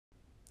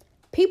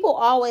People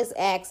always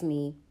ask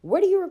me,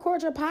 where do you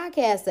record your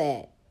podcast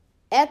at?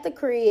 At the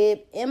crib,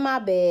 in my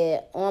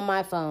bed, on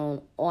my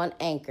phone, on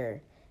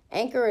Anchor.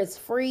 Anchor is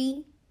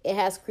free. It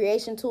has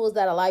creation tools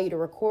that allow you to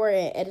record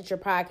and edit your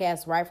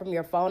podcast right from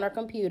your phone or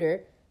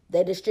computer.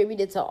 They distribute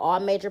it to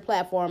all major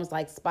platforms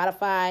like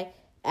Spotify,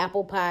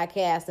 Apple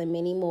Podcasts, and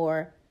many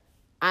more.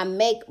 I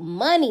make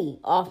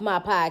money off my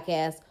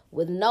podcast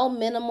with no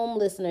minimum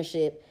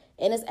listenership.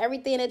 And it's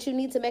everything that you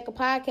need to make a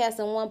podcast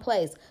in one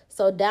place.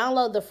 So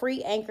download the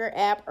free Anchor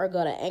app or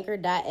go to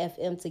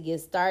anchor.fm to get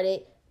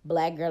started.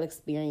 Black Girl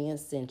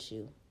Experience sent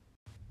you.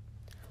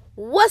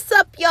 What's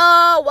up,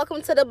 y'all?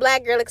 Welcome to the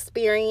Black Girl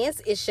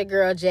Experience. It's your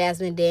girl,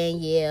 Jasmine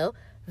Danielle.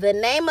 The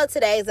name of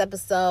today's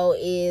episode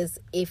is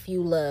If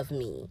You Love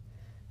Me.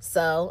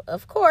 So,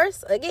 of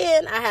course,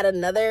 again, I had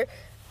another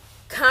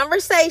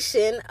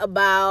conversation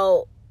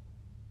about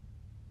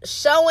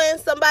showing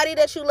somebody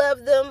that you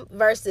love them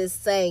versus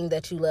saying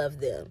that you love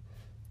them.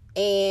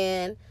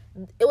 And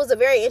it was a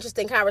very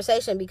interesting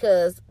conversation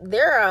because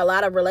there are a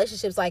lot of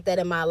relationships like that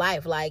in my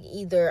life. Like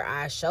either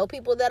I show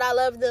people that I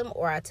love them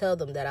or I tell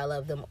them that I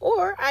love them,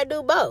 or I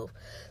do both.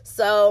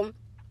 So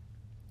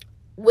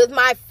with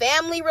my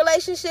family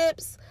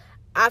relationships,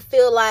 I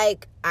feel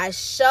like I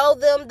show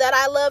them that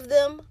I love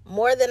them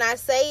more than I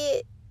say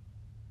it.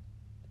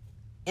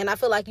 And I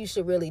feel like you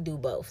should really do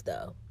both,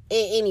 though,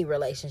 in any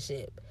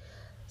relationship.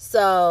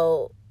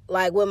 So,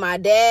 like with my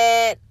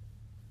dad,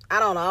 I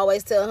don't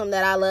always tell him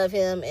that I love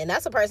him. And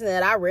that's a person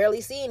that I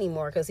rarely see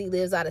anymore because he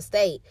lives out of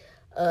state.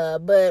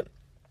 But,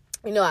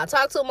 you know, I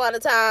talk to him all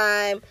the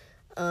time.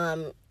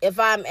 If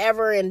I'm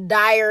ever in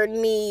dire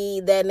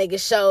need, that nigga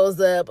shows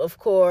up, of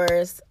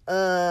course.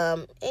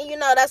 And, you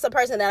know, that's a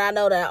person that I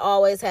know that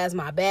always has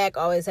my back,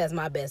 always has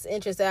my best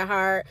interest at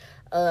heart.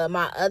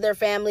 My other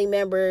family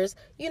members,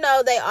 you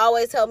know, they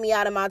always help me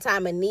out in my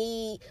time of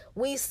need.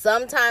 We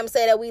sometimes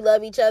say that we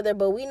love each other,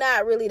 but we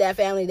not really that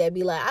family that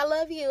be like, I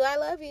love you,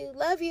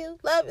 love you.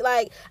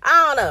 Like, I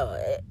don't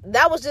know.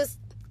 That was just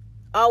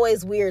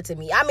always weird to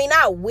me. I mean,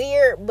 not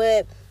weird,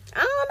 but I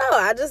don't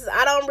know.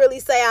 I don't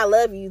really say I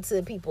love you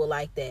to people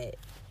like that.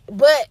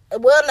 But,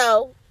 well,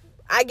 no,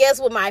 I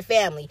guess with my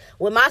family.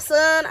 With my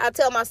son, I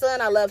tell my son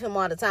I love him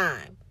all the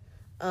time.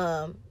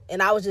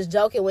 And I was just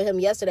joking with him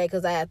yesterday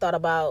because I had thought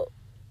about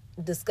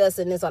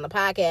discussing this on the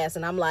podcast,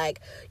 and I'm like,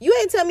 you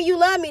ain't tell me you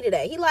love me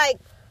today. He like,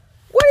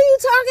 what are you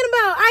talking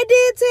about? I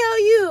did tell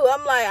you.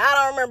 I'm like, I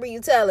don't remember you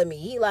telling me.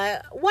 He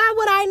like, why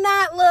would I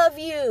not love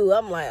you?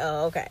 I'm like,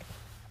 oh, okay.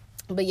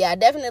 But yeah, I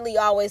definitely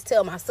always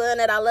tell my son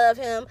that I love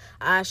him.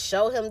 I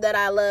show him that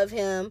I love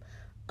him.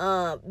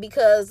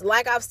 Because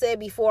like I've said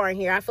before in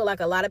here, I feel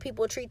like a lot of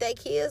people treat their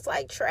kids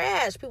like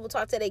trash. People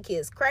talk to their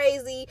kids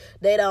crazy.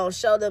 They don't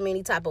show them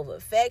any type of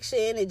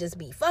affection. It just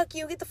be, fuck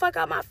you, get the fuck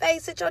out my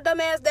face, sit your dumb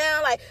ass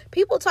down. Like,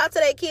 people talk to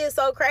their kids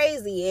so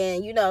crazy.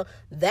 And, you know,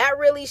 that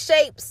really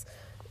shapes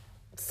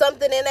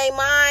something in their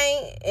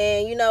mind.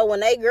 And, you know,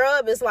 when they grow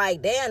up, it's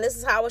like, damn, this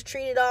is how I was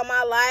treated all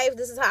my life.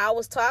 This is how I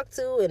was talked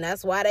to. And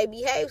that's why they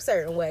behave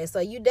certain ways.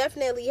 So you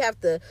definitely have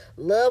to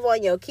love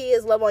on your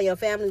kids, love on your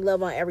family,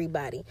 love on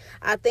everybody.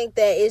 I think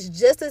that it's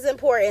just as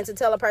important to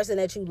tell a person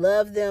that you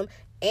love them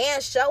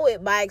and show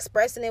it by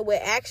expressing it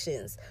with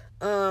actions.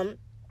 For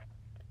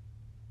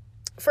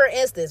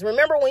instance,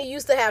 remember when you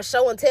used to have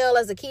show and tell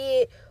as a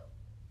kid?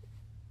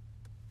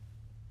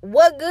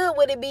 What good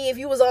would it be if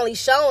you was only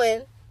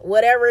showing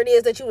whatever it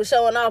is that you were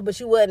showing off, but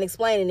you wasn't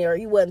explaining it or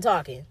you wasn't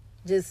talking,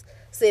 just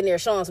sitting there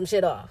showing some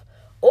shit off?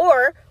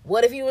 Or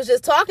what if you was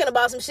just talking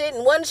about some shit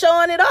and wasn't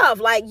showing it off?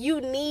 Like, you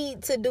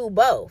need to do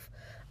both.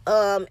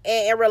 And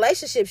in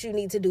relationships, you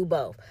need to do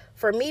both.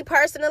 For me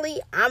personally,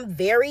 I'm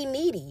very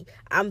needy.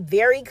 I'm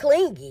very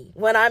clingy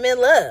when I'm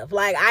in love.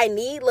 Like, I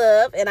need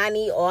love and I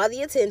need all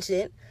the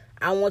attention.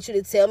 I want you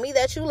to tell me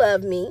that you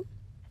love me.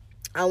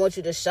 I want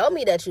you to show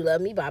me that you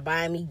love me by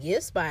buying me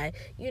gifts, by,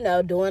 you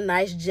know, doing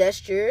nice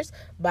gestures,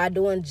 by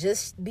doing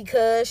just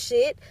because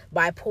shit,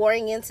 by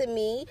pouring into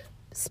me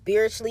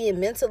spiritually and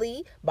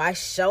mentally, by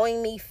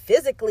showing me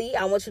physically.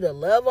 I want you to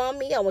love on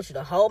me. I want you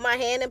to hold my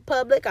hand in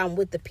public. I'm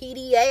with the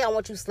PDA. I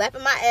want you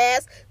slapping my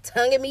ass,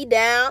 tonguing me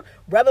down,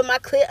 rubbing my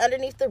clit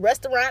underneath the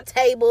restaurant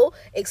table,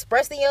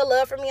 expressing your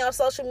love for me on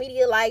social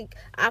media like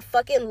I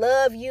fucking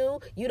love you.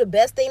 You the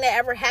best thing that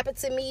ever happened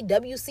to me.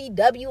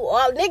 WCW,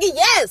 all nigga.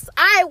 Yes,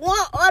 I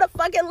want all the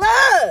fucking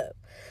love.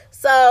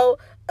 So,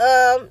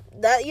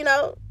 that, you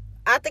know,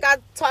 I think I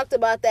talked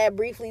about that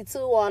briefly too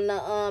on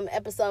the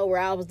episode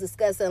where I was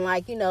discussing,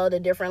 like, you know, the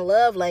different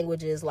love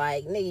languages.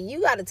 Like, nigga,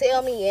 you gotta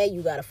tell me and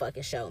you gotta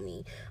fucking show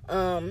me.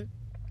 And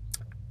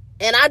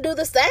I do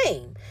the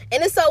same.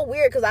 And it's so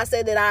weird because I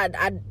said that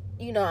I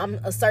you know, I'm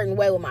a certain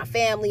way with my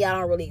family. I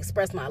don't really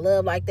express my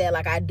love like that.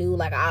 Like I do,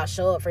 like I'll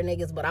show up for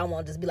niggas, but I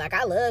won't just be like,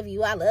 I love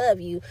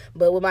you.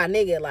 But with my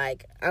nigga,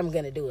 like, I'm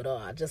gonna do it all.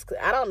 I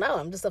don't know.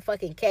 I'm just a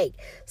fucking cake.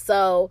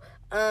 So,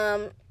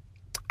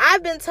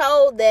 I've been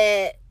told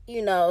that,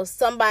 you know,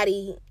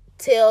 somebody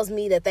tells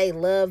me that they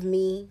love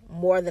me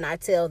more than I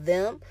tell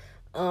them.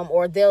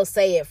 or they'll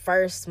say it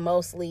first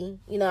mostly.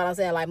 You know what I'm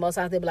saying? Like, most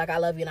times they'll be like, I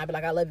love you, and I'll be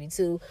like, I love you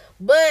too.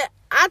 But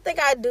I think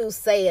I do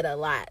say it a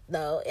lot,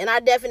 though. And I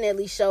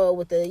definitely show it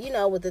with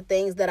the, with the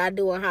things that I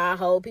do and how I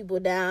hold people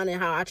down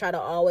and how I try to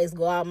always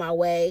go out my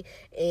way.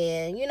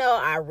 And,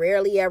 I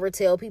rarely ever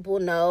tell people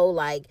no,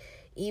 like,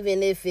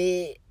 even if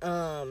it,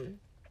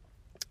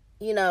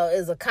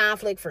 is a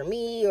conflict for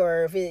me,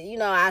 or if it,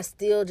 I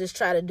still just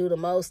try to do the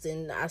most,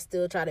 and I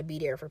still try to be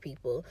there for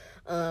people.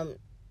 And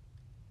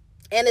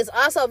it's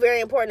also very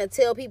important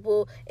to tell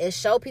people and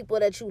show people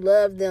that you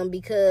love them,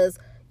 because,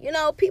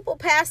 people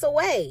pass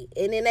away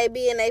and then they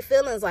be in their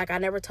feelings like, I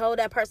never told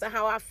that person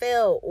how I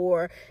felt,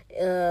 or,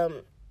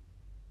 y'all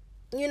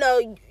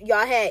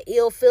had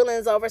ill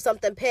feelings over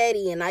something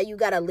petty and now you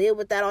got to live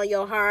with that on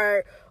your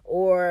heart,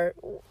 or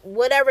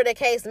whatever the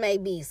case may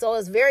be. So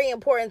it's very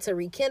important to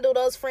rekindle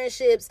those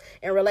friendships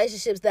and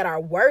relationships that are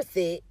worth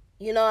it,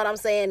 you know what I'm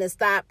saying, and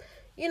stop,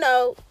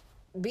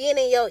 being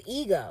in your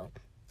ego.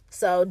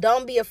 So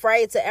don't be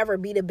afraid to ever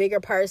be the bigger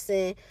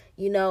person,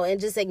 and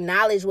just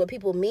acknowledge what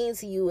people mean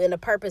to you and the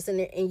purpose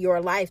in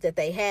your life that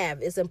they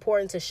have. It's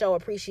important to show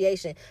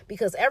appreciation,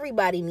 because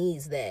everybody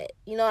needs that.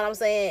 You know what I'm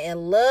saying?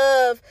 And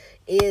love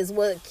is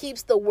what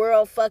keeps the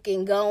world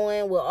fucking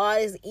going, with all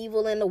this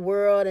evil in the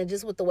world and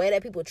just with the way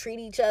that people treat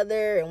each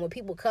other. And when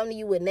people come to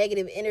you with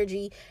negative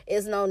energy,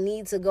 there's no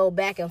need to go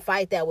back and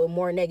fight that with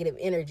more negative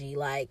energy.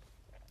 Like,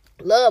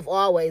 love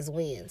always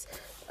wins.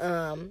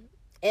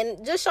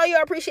 And just show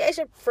your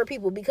appreciation for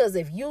people, because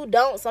if you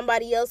don't,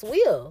 somebody else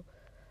will.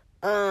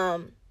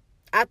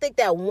 I think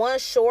that one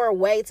sure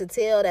way to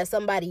tell that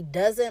somebody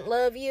doesn't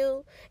love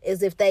you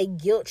is if they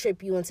guilt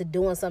trip you into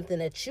doing something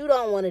that you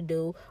don't want to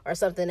do, or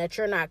something that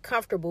you're not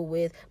comfortable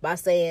with, by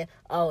saying,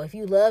 oh, if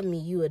you love me,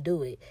 you would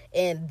do it.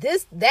 And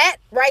that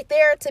right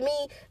there, to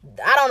me,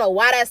 I don't know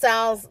why that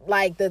sounds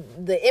like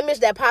the image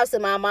that pops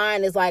in my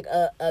mind is like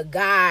a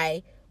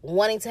guy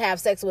wanting to have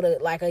sex with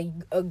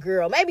a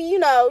girl. Maybe, you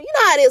know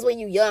how it is when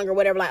you young or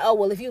whatever. Like, oh,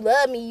 well, if you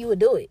love me, you would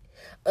do it.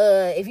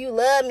 If you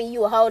love me, you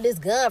will hold this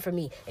gun for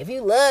me. If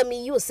you love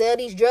me, you will sell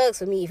these drugs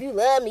for me. If you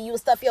love me, you will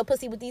stuff your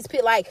pussy with these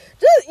pills. Like,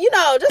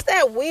 just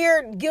that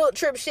weird guilt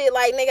trip shit.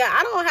 Like, nigga,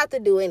 I don't have to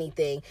do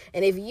anything.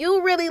 And if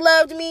you really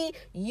loved me,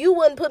 you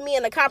wouldn't put me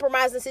in a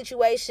compromising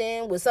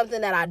situation with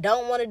something that I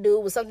don't want to do,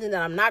 with something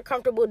that I'm not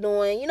comfortable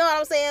doing. You know what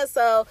I'm saying?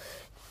 So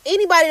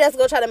anybody that's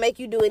gonna try to make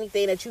you do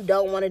anything that you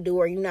don't want to do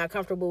or you're not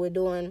comfortable with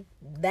doing,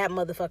 that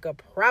motherfucker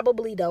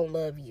probably don't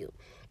love you.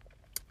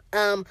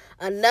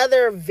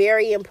 Another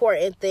very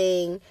important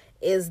thing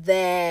is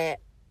that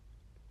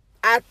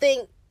I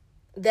think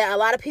that a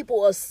lot of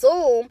people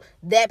assume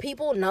that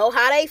people know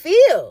how they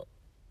feel.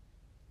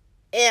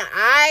 And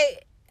I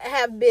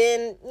have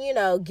been,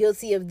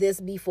 guilty of this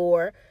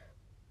before.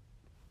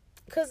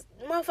 Because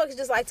motherfuckers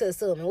just like to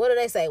assume. And what do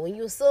they say? When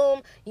you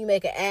assume, you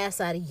make an ass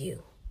out of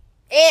you.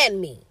 And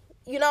me.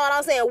 You know what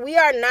I'm saying? We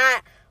are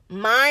not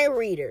mind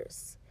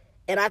readers.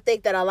 And I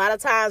think that a lot of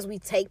times we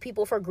take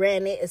people for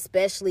granted,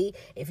 especially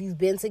if you've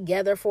been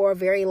together for a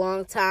very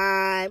long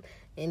time.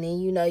 And then,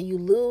 you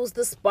lose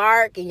the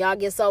spark and y'all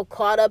get so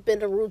caught up in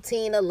the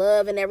routine of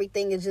love and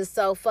everything is just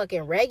so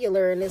fucking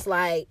regular. And it's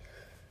like,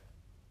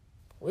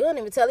 we don't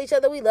even tell each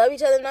other we love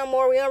each other no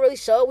more. We don't really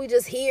show. We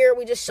just here.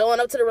 We just showing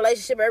up to the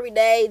relationship every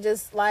day.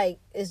 Just like,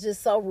 it's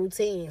just so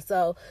routine.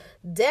 So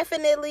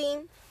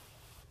definitely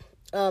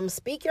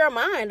speak your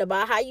mind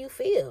about how you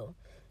feel.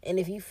 And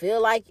if you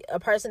feel like a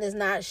person is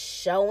not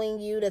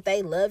showing you that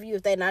they love you,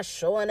 if they're not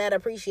showing that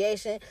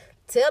appreciation,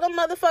 tell them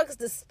motherfuckers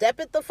to step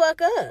it the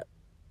fuck up.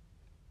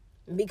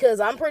 Because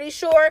I'm pretty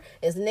sure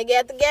it's a nigga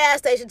at the gas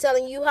station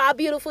telling you how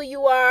beautiful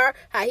you are,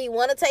 how he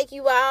want to take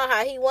you out,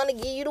 how he want to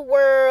give you the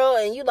world.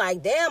 And you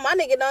like, damn, my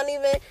nigga don't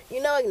even,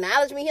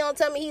 acknowledge me. He don't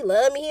tell me he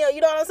love me.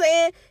 You know what I'm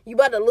saying? You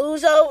about to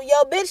lose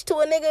your bitch to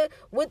a nigga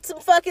with some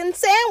fucking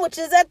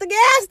sandwiches at the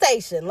gas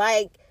station.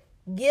 Like,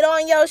 get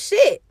on your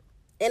shit.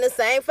 And the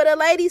same for the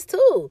ladies,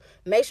 too.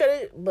 Make sure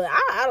that, but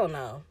I don't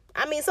know.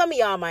 I mean, some of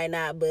y'all might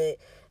not, but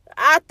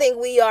I think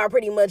we are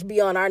pretty much be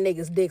on our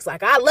niggas' dicks.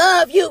 Like, I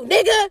love you,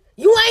 nigga.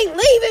 You ain't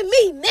leaving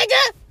me,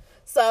 nigga.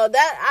 So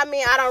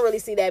I don't really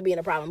see that being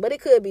a problem, but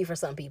it could be for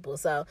some people.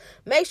 So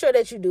make sure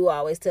that you do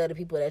always tell the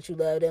people that you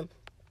love them.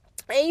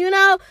 And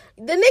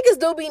the niggas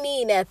do be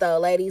needing that though,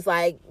 ladies.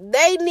 Like,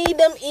 they need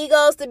them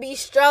egos to be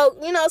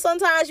stroked.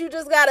 Sometimes you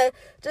just gotta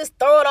just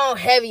throw it on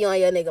heavy on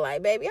your nigga.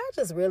 Like, baby, I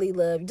just really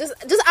love you. Just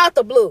out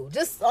the blue.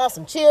 Just on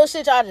some chill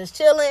shit. Y'all just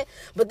chilling.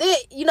 But then,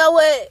 you know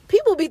what?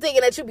 People be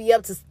thinking that you be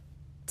up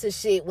to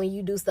shit when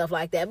you do stuff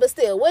like that. But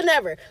still,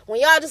 whenever. When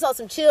y'all just on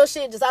some chill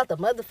shit, just out the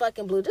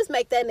motherfucking blue, just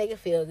make that nigga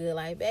feel good.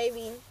 Like,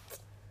 baby,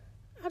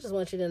 I just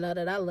want you to know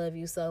that I love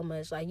you so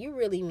much. Like, you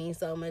really mean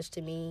so much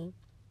to me.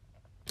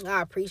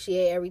 I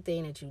appreciate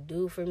everything that you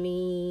do for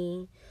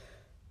me.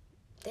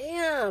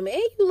 Damn,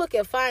 and you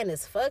looking fine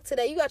as fuck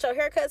today. You got your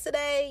haircut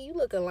today. You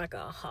looking like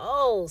a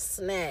whole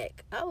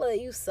snack. I love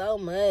you so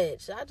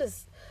much.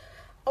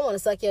 I want to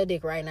suck your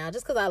dick right now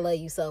just because I love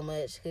you so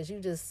much, because you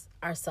just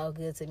are so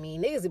good to me.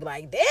 Niggas be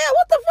like, damn,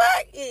 what the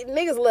fuck?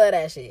 Niggas love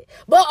that shit.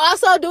 But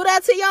also do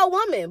that to your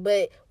woman.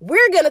 But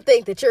we're going to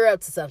think that you're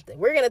up to something.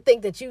 We're going to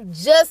think that you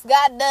just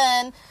got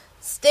done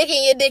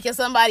sticking your dick in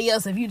somebody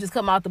else if you just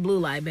come out the blue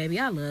like, baby,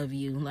 I love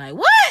you. Like,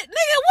 what?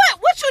 Nigga,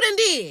 what you done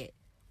did?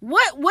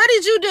 What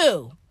did you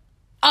do?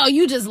 Oh,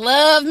 you just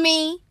love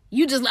me?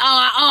 You just,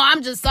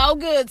 I'm just so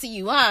good to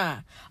you, huh?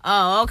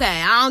 Oh, okay.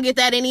 I don't get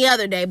that any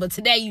other day, but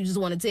today you just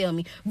want to tell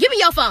me. Give me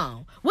your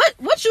phone.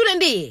 What you done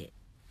did?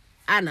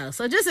 I know.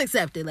 So just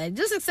accept it. Like,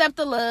 just accept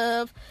the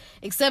love,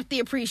 accept the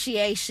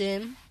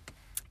appreciation.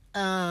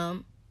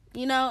 And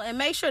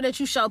make sure that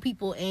you show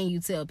people and you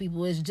tell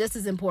people. It's just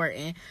as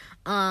important.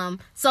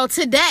 So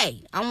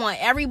today, I want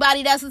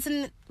everybody that's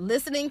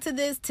listening to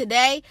this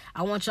today,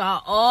 I want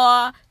y'all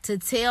all to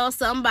tell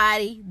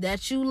somebody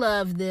that you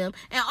love them.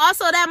 And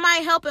also that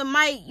might help and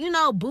might,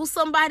 boost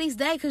somebody's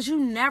day, because you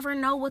never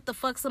know what the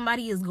fuck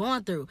somebody is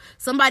going through.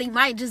 Somebody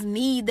might just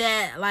need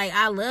that, like,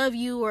 I love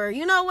you, or,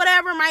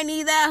 whatever, might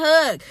need that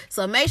hug.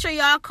 So make sure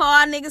y'all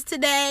call niggas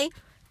today.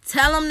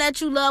 Tell them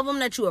that you love them,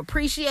 that you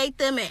appreciate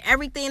them and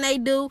everything they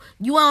do.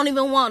 You don't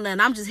even want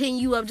nothing. I'm just hitting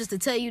you up just to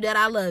tell you that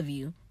I love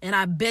you. And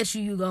I bet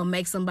you gonna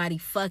make somebody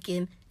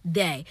fucking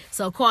day.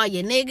 So call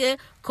your nigga,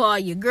 call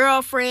your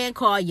girlfriend,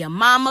 call your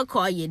mama,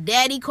 call your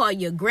daddy, call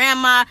your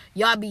grandma.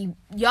 Y'all be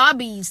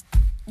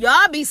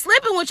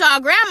slipping with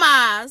y'all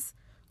grandmas.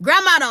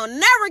 Grandma don't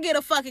never get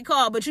a fucking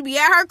call, but you be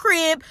at her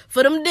crib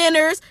for them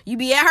dinners. You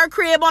be at her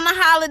crib on the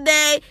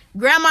holiday.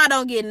 Grandma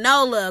don't get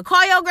no love.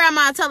 Call your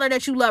grandma and tell her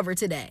that you love her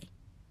today.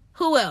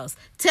 Who else?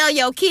 Tell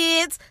your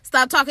kids.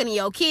 Stop talking to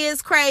your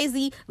kids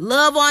crazy.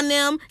 Love on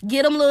them.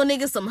 Get them little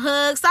niggas some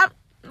hugs. Stop.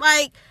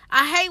 Like,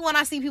 I hate when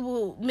I see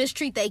people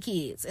mistreat their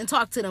kids and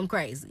talk to them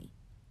crazy.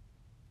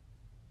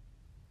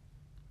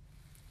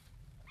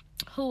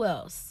 Who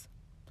else?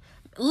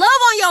 Love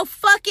on your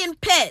fucking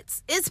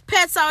pets. It's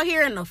pets out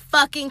here in the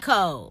fucking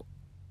cold.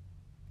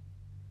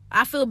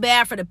 I feel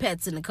bad for the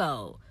pets in the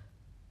cold.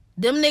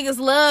 Them niggas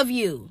love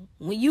you.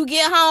 When you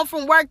get home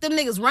from work, them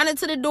niggas running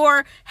to the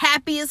door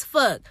happy as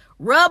fuck.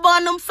 Rub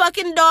on them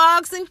fucking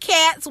dogs and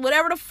cats,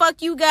 whatever the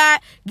fuck you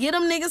got. Get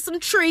them niggas some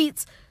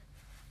treats.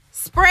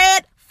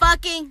 Spread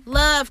fucking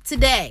love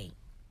today.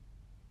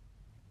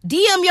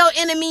 DM your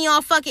enemy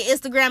on fucking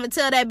Instagram and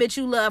tell that bitch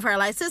you love her.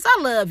 Like, sis,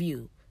 I love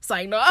you. It's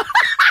like, no.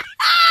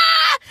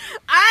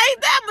 I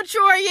ain't that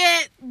mature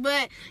yet.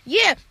 But,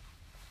 yeah.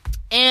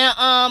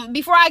 And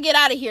before I get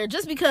out of here,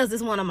 just because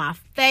it's one of my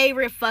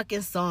favorite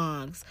fucking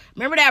songs.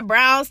 Remember that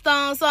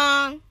Brownstone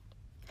song?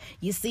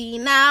 You see,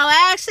 now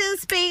actions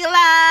speak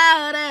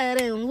louder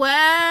than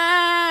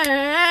words.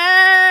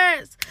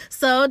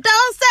 So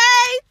don't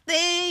say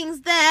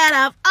things that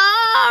I've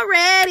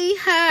already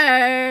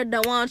heard.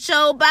 Don't want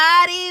your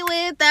body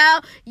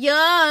without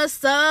your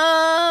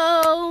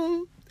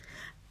soul.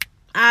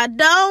 I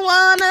don't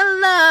want a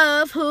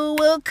love who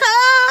will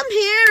come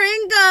here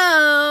and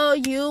go.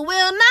 You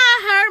will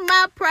not hurt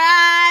my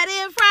pride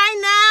if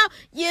right now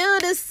you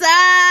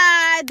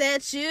decide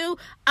that you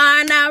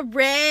are not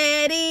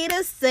ready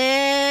to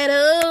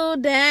settle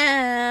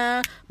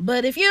down.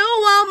 But if you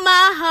want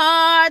my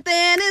heart,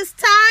 then it's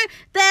time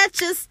that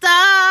you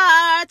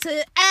start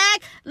to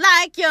act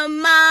like you're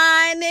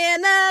mine,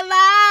 in the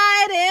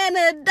light, in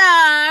the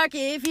dark.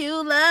 If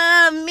you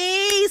love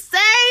me, say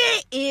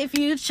it. If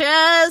you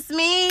trust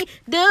me,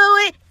 do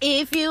it.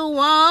 If you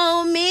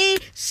want me,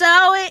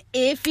 show it.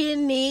 If you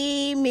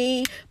need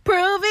me,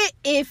 prove it.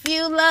 If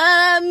you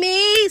love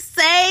me,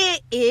 say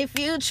it. If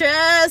you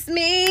trust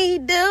me,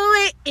 do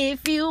it.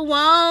 If you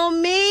want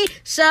me,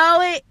 show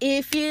it.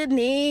 If you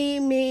need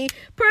me,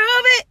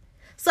 prove it.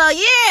 So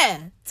yeah,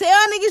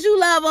 tell niggas you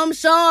love them.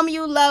 Show them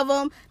you love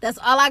them. That's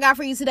all I got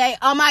for you today.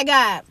 Oh my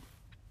God.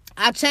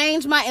 I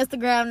changed my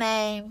Instagram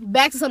name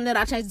back to something that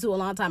I changed it to a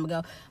long time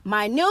ago.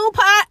 My new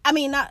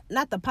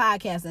not the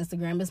podcast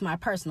Instagram. It's my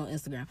personal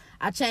Instagram.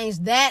 I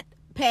changed that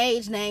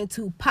page name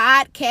to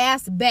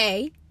Podcast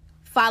Bay.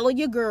 Follow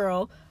your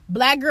girl,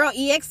 Black Girl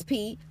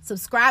EXP.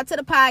 Subscribe to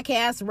the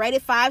podcast. Rate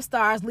it 5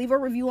 stars. Leave a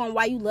review on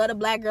why you love the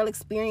Black Girl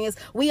Experience.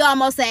 We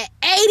almost at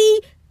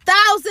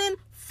 80,000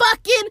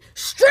 fucking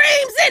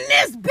streams in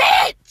this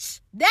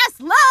bitch.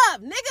 That's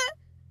love, nigga.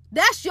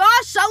 That's y'all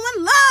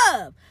showing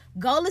love.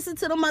 Go listen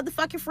to the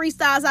motherfucking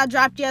freestyles I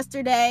dropped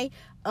yesterday.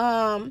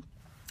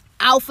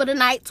 Out for the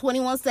Night,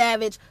 21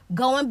 Savage.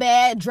 Going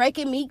Bad, Drake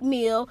and Meek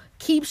Mill.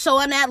 Keep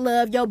showing that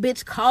love. Yo,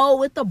 bitch, cold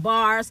with the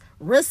bars.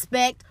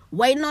 Respect.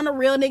 Waiting on a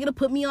real nigga to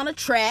put me on a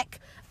track.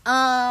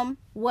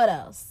 What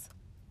else?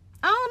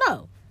 I don't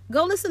know.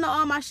 Go listen to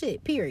all my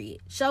shit, period.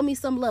 Show me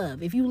some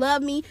love. If you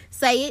love me,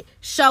 say it,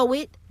 show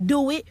it,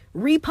 do it,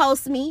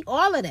 repost me,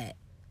 all of that.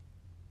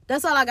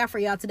 That's all I got for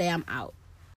y'all today. I'm out.